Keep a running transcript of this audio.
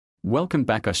Welcome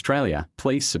back Australia,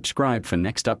 please subscribe for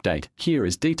next update. Here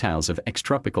is details of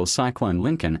ex-tropical cyclone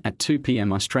Lincoln at 2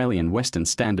 p.m. Australian Western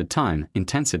Standard Time.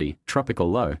 Intensity,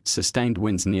 tropical low, sustained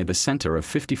winds near the centre of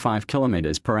 55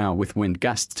 km per hour with wind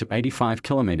gusts to 85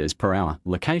 km per hour.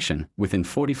 Location, within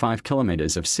 45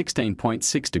 km of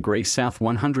 16.6 degrees south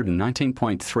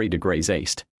 119.3 degrees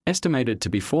east. Estimated to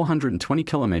be 420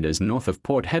 km north of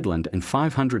Port Hedland and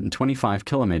 525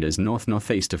 km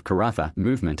north-northeast of Karratha.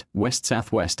 Movement,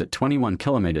 west-southwest at 21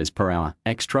 km per hour.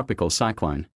 Ex-tropical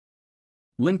cyclone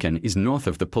Lincoln is north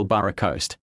of the Pilbara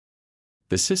coast.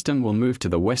 The system will move to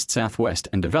the west-southwest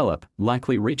and develop,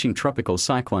 likely reaching tropical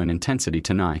cyclone intensity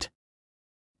tonight.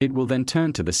 It will then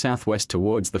turn to the southwest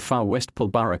towards the far west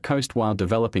Pilbara coast while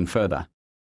developing further.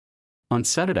 On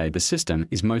Saturday, the system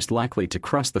is most likely to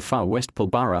cross the far west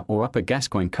Pilbara or upper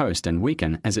Gascoyne coast and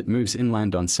weaken as it moves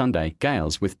inland on Sunday.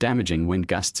 Gales with damaging wind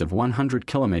gusts of 100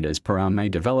 km per hour may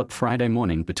develop Friday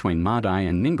morning between Mardai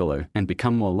and Ningaloo and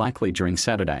become more likely during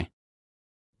Saturday.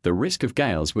 The risk of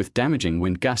gales with damaging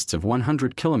wind gusts of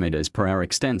 100 km per hour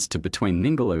extends to between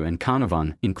Ningaloo and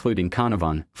Carnarvon, including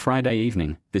Carnarvon, Friday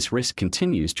evening. This risk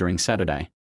continues during Saturday.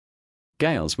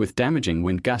 Gales with damaging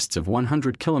wind gusts of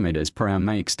 100 km per hour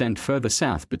may extend further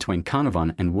south between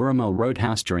Carnarvon and Wooramel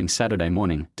Roadhouse during Saturday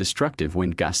morning. Destructive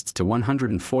wind gusts to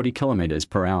 140 km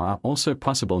per hour are also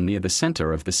possible near the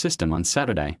centre of the system on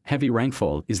Saturday. Heavy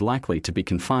rainfall is likely to be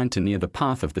confined to near the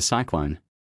path of the cyclone,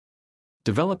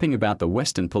 developing about the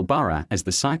western Pilbara as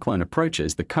the cyclone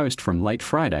approaches the coast from late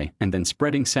Friday and then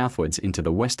spreading southwards into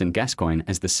the western Gascoyne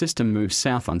as the system moves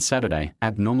south on Saturday.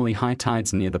 Abnormally high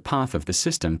tides near the path of the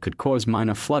system could cause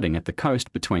minor flooding at the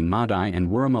coast between Mardai and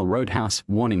Wooramel Roadhouse.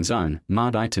 Warning zone,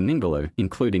 Mardai to Ningaloo,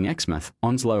 including Exmouth,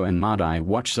 Onslow and Mardai.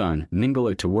 Watch zone,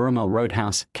 Ningaloo to Wooramel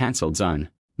Roadhouse. Cancelled zone,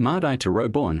 Mardai to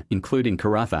Roebourne, including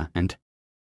Karratha and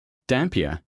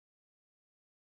Dampier.